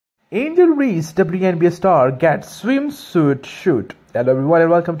Angel Reese, WNBA star, gets swimsuit shoot. Hello everyone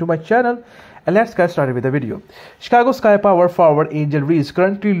and welcome to my channel, and let's get started with the video. Chicago Sky power forward Angel Reese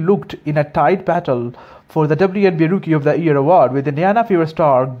currently looked in a tight battle for the WNBA Rookie of the Year award with Indiana Fever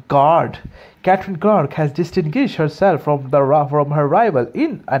star guard Catherine Clark has distinguished herself from her rival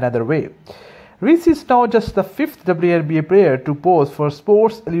in another way. Reese is now just the fifth WNBA player to pose for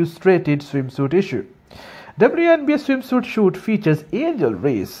Sports Illustrated swimsuit issue. WNBA swimsuit shoot features Angel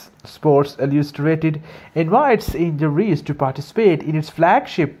Reese. Sports Illustrated invites Angel Reese to participate in its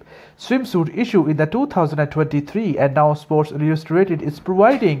flagship swimsuit issue in the 2023, and now Sports Illustrated is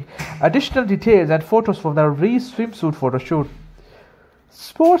providing additional details and photos from the Reese swimsuit photo shoot.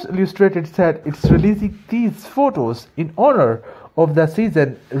 Sports Illustrated said it's releasing these photos in honor of the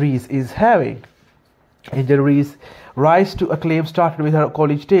season Reese is having. Angel Reese's rise to acclaim started with her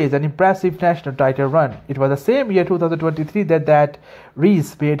college days, an impressive national title run. It was the same year, 2023, that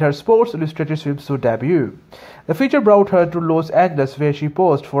Reese made her Sports Illustrated swimsuit debut. The feature brought her to Los Angeles, where she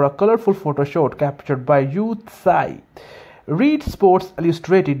posed for a colorful photo shoot captured by Youth Sai. Read Sports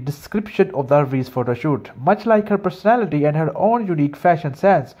Illustrated description of the Reese photo shoot. Much like her personality and her own unique fashion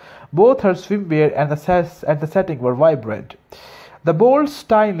sense, both her swimwear and the setting were vibrant. The bold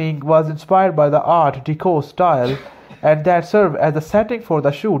styling was inspired by the Art Deco style and that served as the setting for the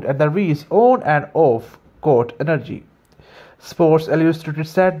shoot and the Reese on and off court energy. Sports Illustrated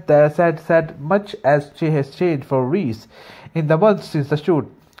said much has changed for Reese in the months since the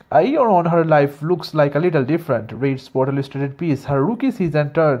shoot. A year on, her life looks like a little different. Read Sports Illustrated piece. Her rookie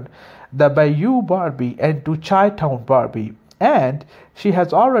season turned the Bayou Barbie into Chi-Town Barbie, and she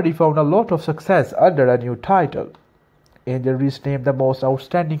has already found a lot of success under a new title. Angel Reese named the most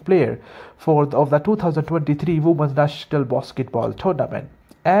outstanding player of the 2023 Women's National Basketball Tournament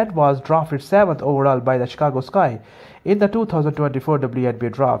and was drafted 7th overall by the Chicago Sky in the 2024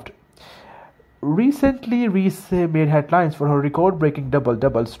 WNBA draft. Recently, Reese made headlines for her record-breaking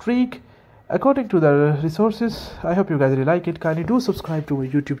double-double streak. According to the resources, I hope you guys really like it. Kindly do subscribe to my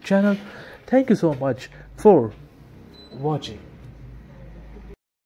YouTube channel. Thank you so much for watching.